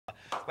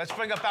Let's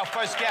bring up our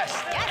first guest.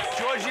 Yes.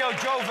 Giorgo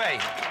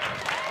Giove.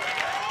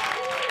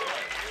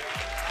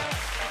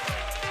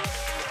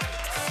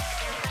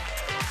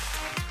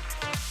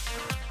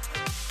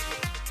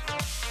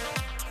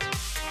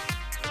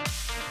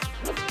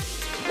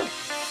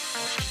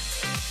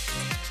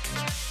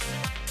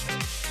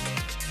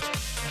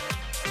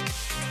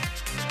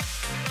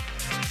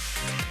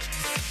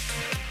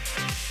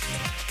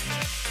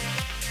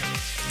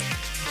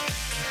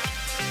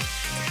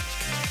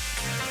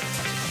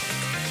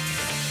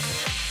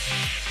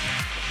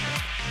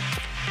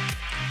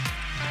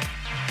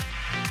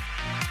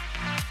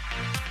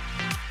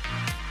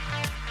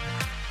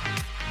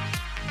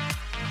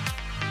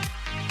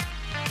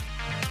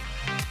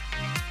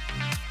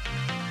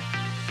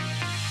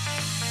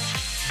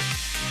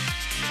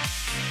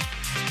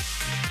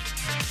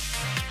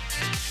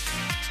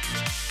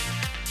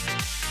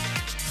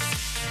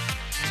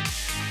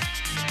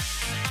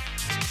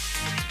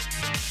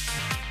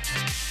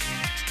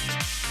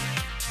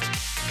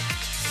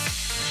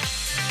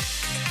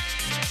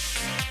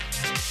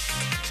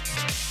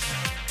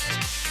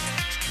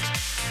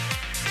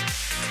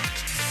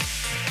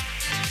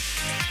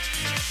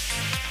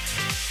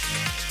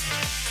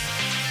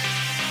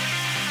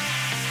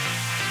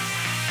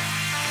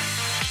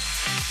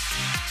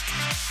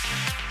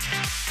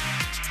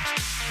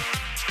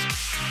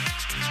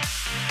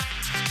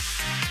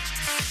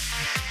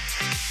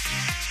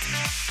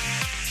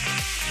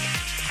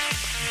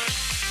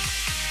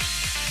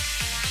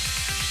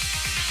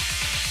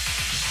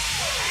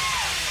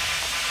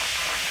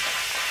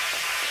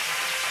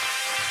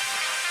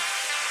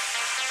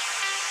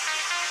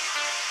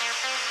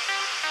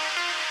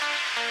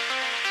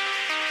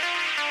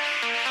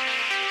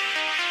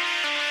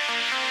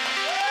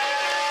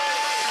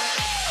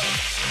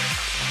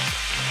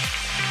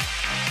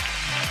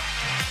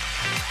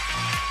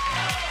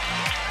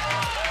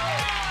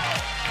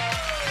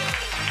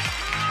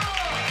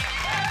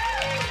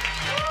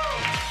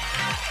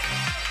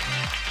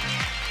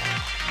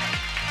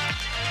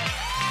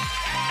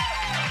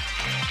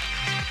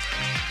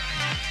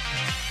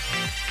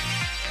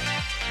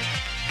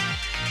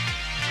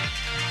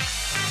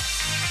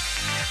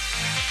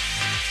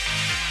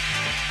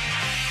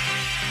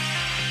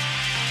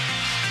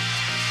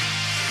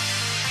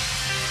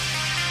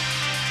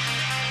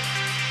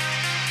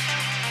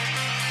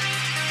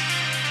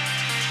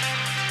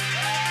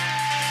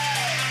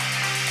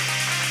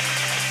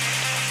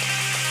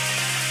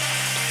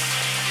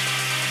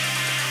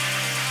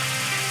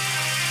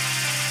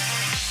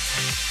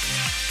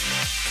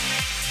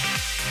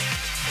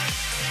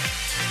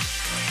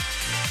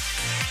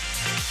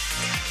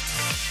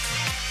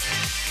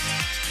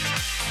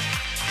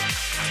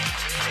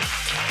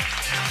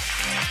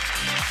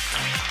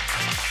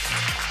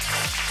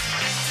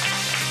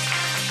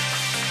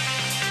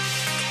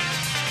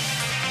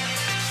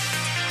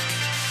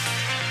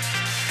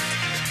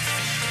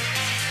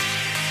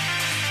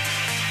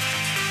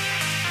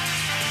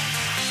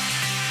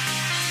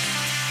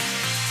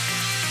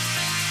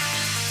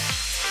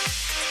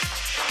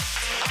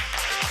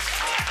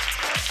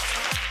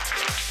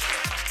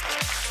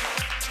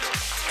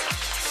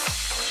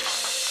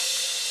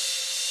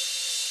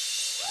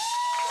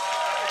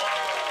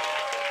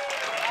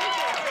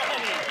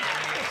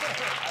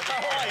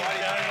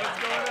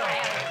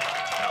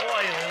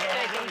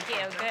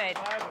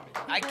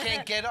 I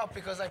can't get up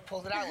because I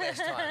pulled it out last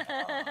time.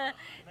 Oh, man.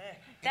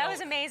 That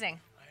was amazing.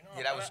 I know.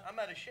 Yeah, that was. I'm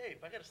out of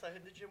shape. I gotta start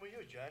hitting the gym with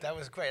you, John. That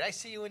was great. I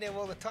see you in there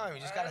all the time.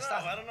 You just gotta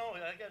stop. I don't know.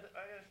 I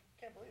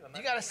can't believe it.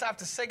 You gotta stop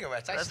the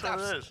cigarettes. I That's stopped.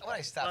 what it is. When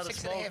I stopped, Not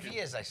 6.5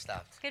 years I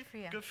stopped. Good for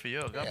you. Good for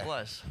you. God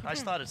bless. I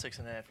started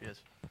 6.5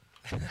 years.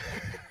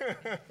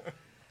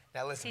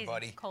 Now listen,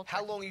 buddy. Culture.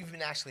 How long have you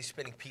been actually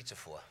spinning pizza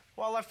for?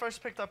 Well, I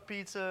first picked up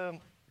pizza,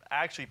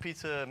 actually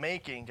pizza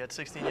making at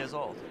 16 years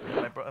old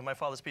at my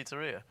father's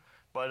pizzeria.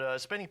 But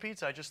spinning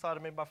pizza, I just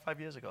started maybe about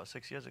 5 years ago,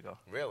 6 years ago.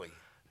 Really?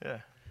 Yeah.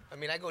 I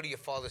mean, I go to your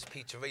father's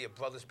pizzeria,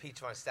 Brother's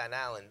Pizza on Staten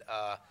Island.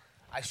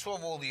 I saw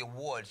all the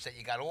awards that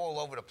you got all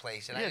over the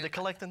place. And Yeah, they're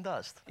collecting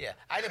dust. Yeah,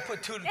 I didn't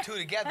put two to two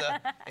together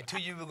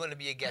until you were going to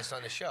be a guest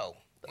on the show.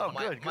 Oh,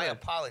 good. My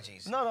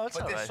apologies. No, it's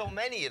all right. But there's so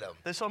many of them.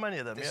 There's so many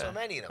of them, There's so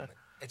many of them.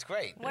 It's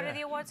great. What are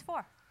the awards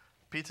for?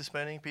 Pizza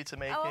spinning, pizza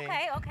making.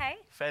 Oh, okay.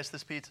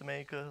 Fastest pizza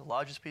maker,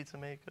 largest pizza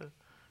maker,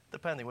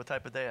 depending what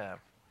type of day I have.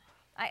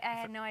 I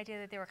had no idea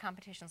that there were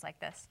competitions like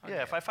this.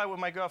 Yeah, if I fight with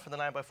my girlfriend the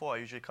night before, I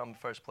usually come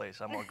first place.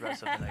 I'm more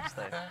aggressive the next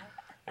day.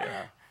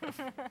 Yeah. If,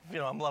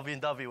 I'm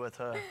lovey-dovey with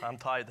her, I'm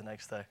tired the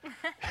next day.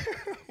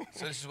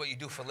 So this is what you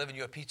do for a living?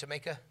 You're a pizza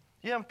maker?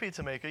 Yeah, I'm a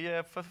pizza maker,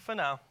 yeah, for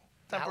now.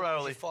 Temporarily. How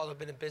long has your father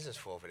been in business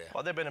for over there?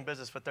 Well, they've been in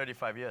business for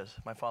 35 years,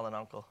 my father and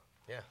uncle.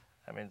 Yeah.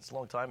 I mean, it's a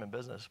long time in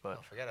business, but...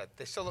 Oh, forget it.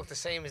 They still look the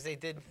same as they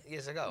did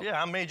years ago.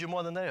 Yeah, I made you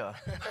more than they are.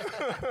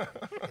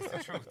 It's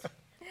the truth.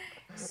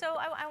 So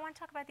I want to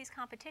talk about these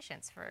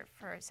competitions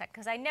for a sec,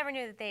 because I never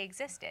knew that they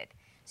existed.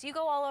 So you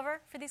go all over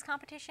for these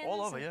competitions?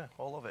 All over, yeah,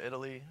 all over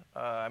Italy.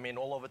 I mean,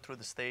 all over through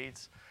the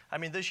States. I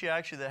mean, this year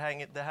actually they're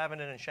having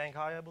it in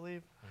Shanghai, I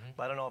believe.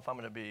 But I don't know if I'm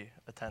going to be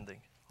attending.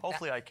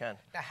 Hopefully I can.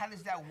 Now, how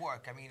does that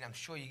work? I mean, I'm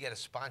sure you get a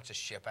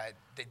sponsorship.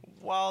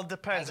 Well, it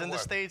depends. How In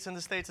does the it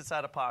work? States, it's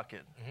out of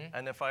pocket.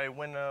 And if I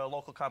win a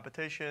local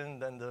competition,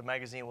 then the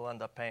magazine will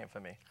end up paying for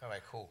me. All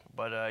right, cool.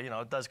 But, you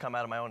know, it does come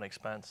out of my own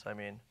expense. I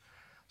mean,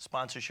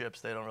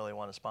 sponsorships, they don't really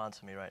want to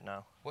sponsor me right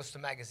now. What's the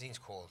magazine's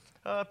called?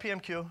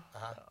 PMQ.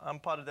 I'm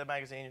part of their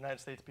magazine, United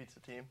States Pizza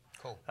Team.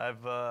 Cool.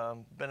 I've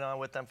been on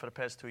with them for the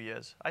past 2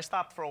 years. I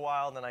stopped for a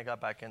while, and then I got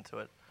back into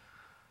it.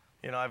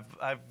 You know,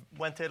 I've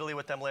went to Italy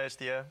with them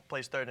last year,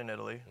 placed third in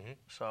Italy.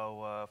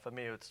 So for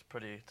me, it's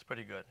pretty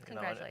good.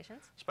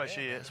 Congratulations.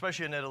 You know,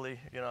 especially in Italy,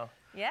 you know.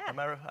 Yeah.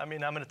 I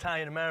mean, I'm an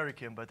Italian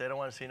American, but they don't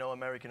want to see no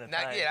American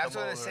Italian. Yeah, I was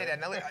come going to over. say that.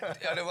 Now,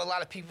 are there a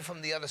lot of people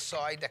from the other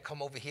side that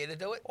come over here to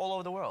do it? All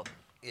over the world.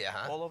 Yeah,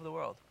 huh? All over the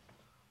world.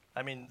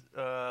 I mean,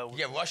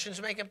 Yeah,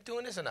 Russians make up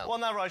doing this or no? well,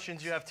 not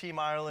Russians. You have Team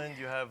Ireland,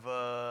 you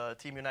have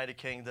Team United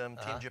Kingdom,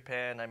 Team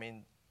Japan. I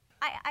mean,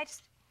 I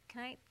just,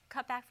 can I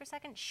cut back for a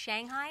second?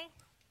 Shanghai?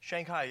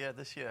 Shanghai, yeah,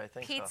 this year I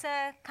think so.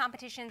 Pizza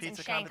competitions in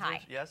Shanghai.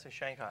 competition, yes, in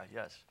Shanghai,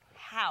 yes.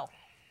 How?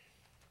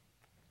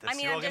 That's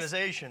mean, the I'm just-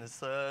 organization. It's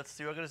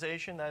the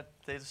organization that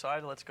they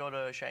decided, let's go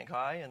to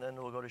Shanghai, and then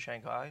we'll go to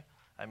Shanghai.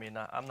 I mean,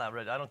 I'm not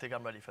ready. I don't think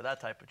I'm ready for that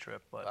type of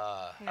trip, but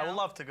I would No?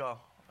 love to go.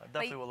 I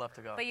definitely would love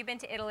to go. But you've been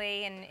to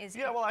Italy and is...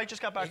 Yeah, well, I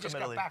just got back You from just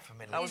got Italy. back from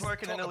Italy. I was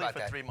working in Talk Italy about for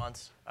that. 3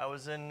 months.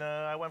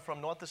 I went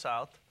from north to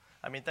south.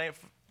 I mean,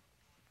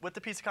 with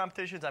the pizza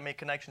competitions, I made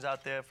connections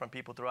out there from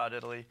people throughout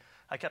Italy.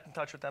 I kept in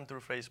touch with them through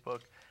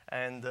Facebook.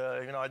 And,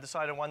 you know, I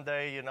decided one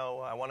day, you know,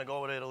 I want to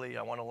go to Italy.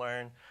 I want to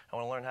learn. I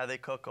want to learn how they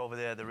cook over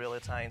there, the real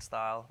Italian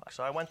style.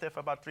 So I went there for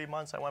about 3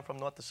 months. I went from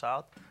north to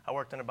south. I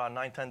worked in about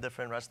 9, 10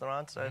 different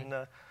restaurants. And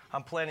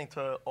I'm planning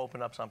to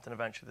open up something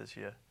eventually this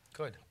year.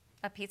 Good.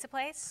 A pizza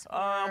place?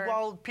 Or...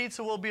 Well,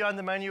 pizza will be on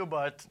the menu,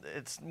 but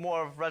it's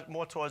more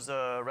towards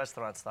the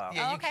restaurant style.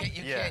 Yeah, Oh, okay.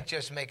 you can't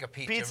just make a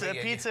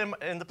pizzeria. Pizza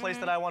in the place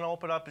that I want to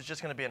open up is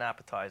just going to be an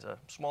appetizer.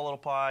 Small little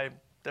pie,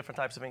 different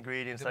types of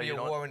ingredients. There'll be that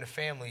you a don't... war in the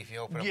family if you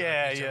open up a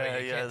Yeah, pizzeria. yeah,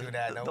 You yeah. can't do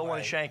that. No Don't want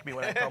way. to shank me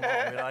when I come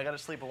home. You know, I got to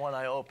sleep with one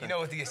eye open. You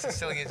know what the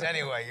Sicilians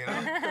anyway, you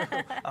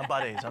know? I'm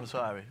buddies. I'm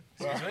sorry.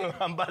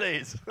 I'm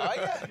buddies. Oh,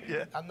 yeah?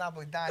 Yeah. I'm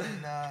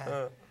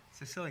Napolitan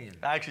Sicilian.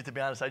 Actually, to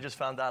be honest, I just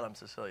found out I'm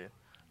Sicilian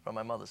from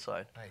my mother's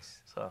side. Nice.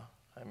 So,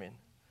 I mean,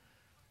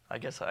 I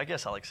guess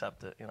I'll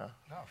accept it. You know.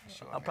 No, for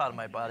sure. I'm proud of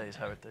my body's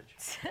heritage.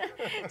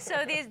 So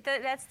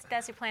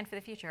that's your plan for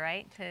the future,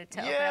 right? To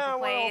open Yeah, up I a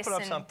want place to open up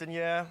and- something,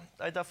 yeah.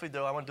 I definitely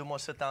do. I want to do more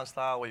sit-down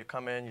style where you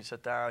come in, you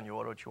sit down, you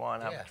order what you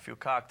want, have Yeah. a few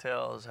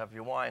cocktails, have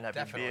your wine, have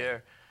Definitely. your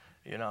beer,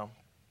 you know.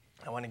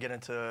 I want to get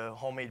into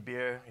homemade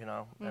beer, you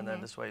know, and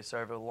then this way you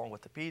serve it along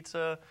with the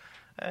pizza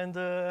and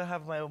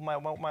have my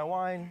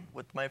wine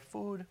with my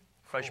food,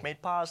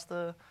 fresh-made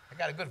pasta, I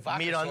got a good vodka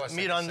meat sauce.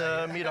 meat on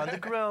the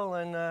grill,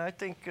 and I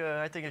think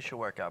it should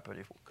work out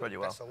pretty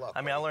well. Best of luck,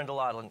 I mean, I buddy. learned a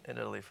lot in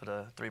Italy for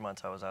the 3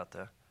 months I was out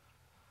there.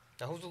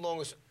 Now, who's the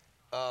longest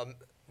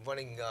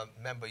running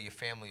member of your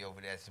family over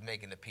there that's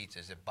making the pizza?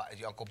 Is it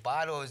your Uncle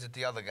Bud or is it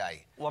the other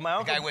guy? Well, my The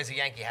uncle. guy wears a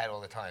Yankee hat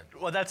all the time.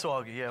 Well, that's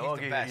Augie. Yeah, He's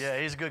the Augie. best. Yeah,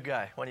 he's a good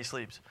guy when he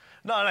sleeps.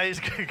 No, he's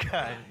a good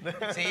guy.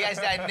 See, he has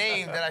that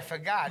name that I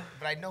forgot,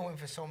 but I know him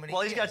for so many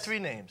Well, years. he's got 3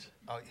 names: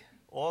 Oh,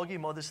 Augie,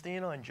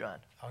 Modestino, and John.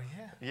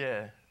 yeah?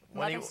 Yeah.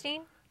 When he-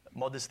 Modestine?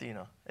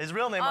 Modestino. His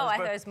real name. Oh, on his I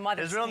thought it was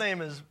Modestine. His real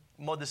name is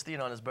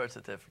Modestino on his birth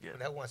certificate. Well,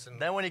 that wasn't...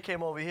 Then when he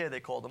came over here, they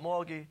called him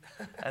Augie,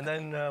 and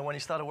then when he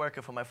started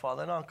working for my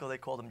father and uncle, they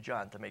called him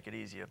John to make it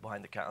easier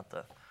behind the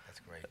counter. That's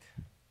great.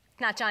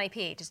 Not Johnny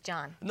P, just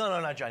John. No,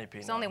 not Johnny P.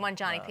 There's only one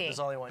Johnny P. There's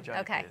only one Johnny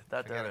Okay. P.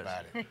 That Forget there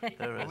about is. it.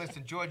 There Well, is.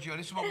 listen, Giorgio,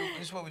 this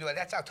is what we do.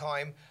 That's our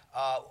time.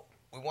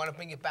 We want to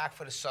bring you back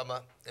for the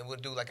summer, and we'll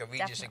do like a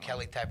Regis and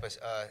Kelly type of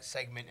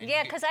segment. And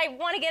Yeah, because I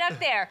want to get up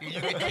there.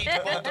 you can teach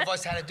both of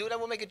us how to do that.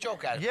 We'll make a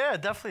joke out of it. Yeah,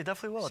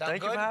 definitely will. Sound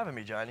Thank you good? for having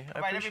me, Johnny. I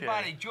All right, appreciate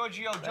everybody, it.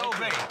 Giorgio Thank Giove.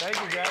 you. Thank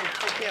you, Johnny.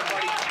 Take care,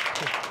 buddy.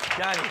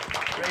 Johnny,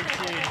 great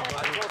seeing you,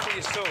 buddy. I'll talk to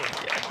you soon.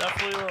 Yeah,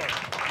 definitely will.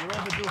 You're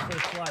overdue for a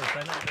slice.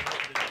 I know you've been over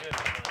to the gym.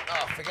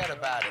 Oh, forget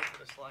about it.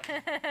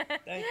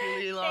 Thank you,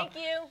 Lilo. Thank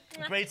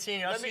you. Great seeing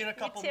you. I'll see you in a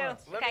couple too.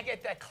 months. Let Okay. me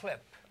get that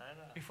clip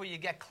before you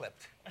get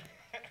clipped.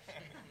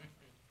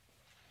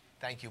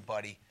 Thank you,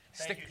 buddy.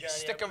 Thank you, Johnny.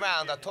 Stick I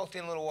around. I'll appreciate it. talk to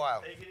you in a little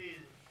while. Take it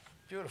easy.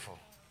 Beautiful.